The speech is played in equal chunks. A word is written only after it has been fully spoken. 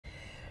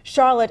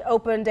Charlotte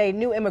opened a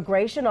new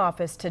immigration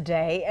office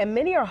today, and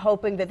many are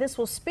hoping that this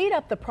will speed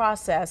up the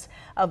process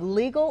of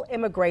legal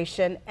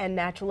immigration and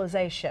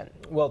naturalization.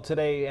 Well,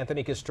 today,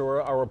 Anthony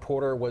Castora, our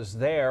reporter, was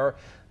there,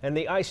 and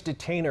the ICE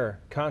detainer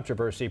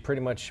controversy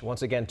pretty much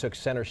once again took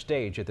center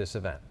stage at this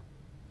event.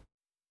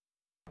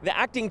 The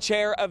acting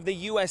chair of the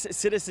U.S.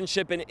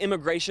 Citizenship and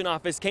Immigration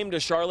Office came to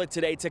Charlotte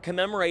today to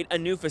commemorate a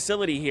new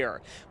facility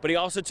here. But he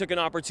also took an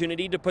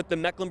opportunity to put the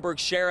Mecklenburg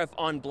sheriff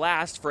on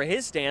blast for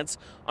his stance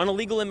on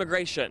illegal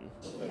immigration.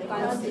 The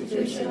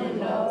Constitution and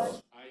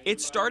laws.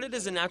 It started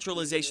as a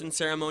naturalization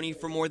ceremony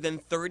for more than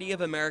 30 of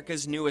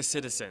America's newest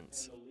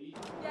citizens.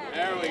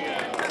 There we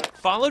go.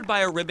 Followed by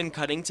a ribbon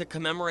cutting to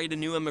commemorate a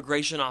new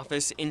immigration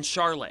office in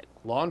Charlotte.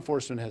 Law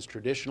enforcement has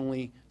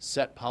traditionally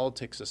set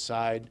politics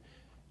aside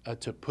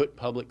to put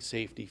public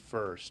safety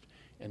first,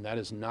 and that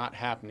is not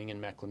happening in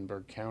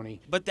Mecklenburg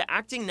County. But the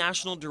acting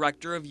national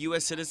director of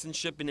U.S.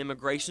 Citizenship and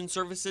Immigration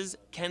Services,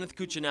 Kenneth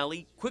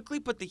Cuccinelli, quickly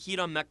put the heat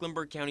on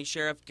Mecklenburg County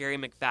Sheriff Gary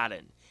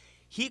McFadden.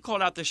 He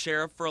called out the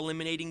sheriff for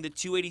eliminating the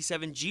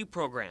 287G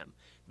program,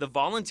 the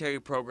voluntary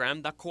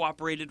program that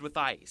cooperated with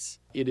ICE.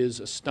 It is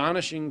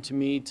astonishing to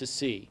me to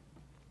see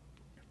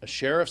a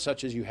sheriff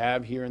such as you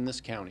have here in this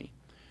county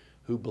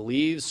who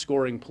believes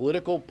scoring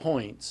political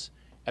points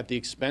at the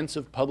expense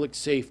of public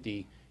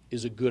safety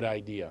is a good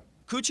idea.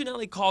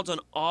 Cuccinelli called on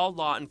all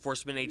law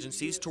enforcement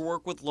agencies to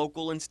work with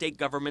local and state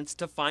governments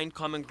to find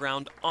common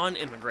ground on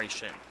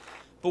immigration.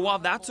 But while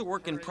that's a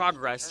work in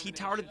progress, he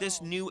touted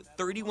this new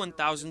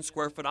 31,000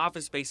 square foot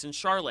office space in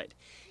Charlotte.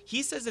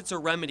 He says it's a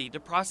remedy to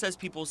process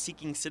people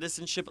seeking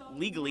citizenship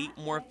legally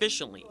more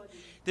efficiently.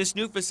 This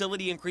new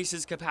facility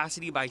increases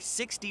capacity by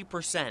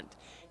 60%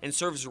 and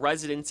serves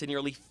residents in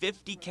nearly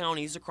 50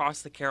 counties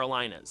across the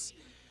Carolinas.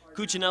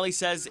 Cuccinelli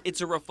says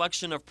it's a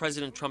reflection of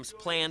President Trump's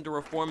plan to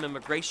reform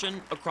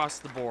immigration across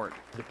the board.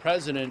 The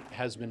president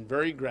has been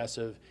very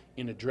aggressive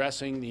in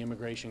addressing the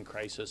immigration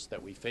crisis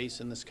that we face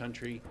in this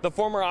country. The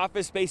former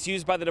office space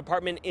used by the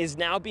department is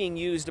now being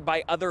used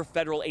by other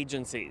federal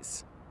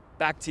agencies.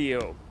 Back to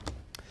you.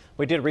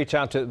 We did reach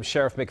out to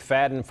Sheriff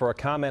McFadden for a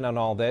comment on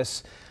all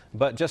this,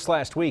 but just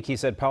last week he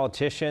said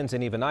politicians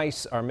and even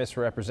ICE are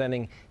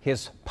misrepresenting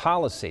his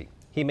policy.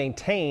 He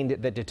maintained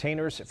that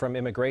detainers from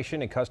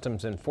Immigration and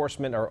Customs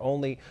Enforcement are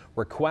only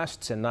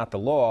requests and not the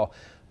law.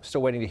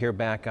 Still waiting to hear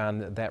back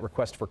on that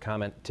request for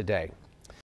comment today.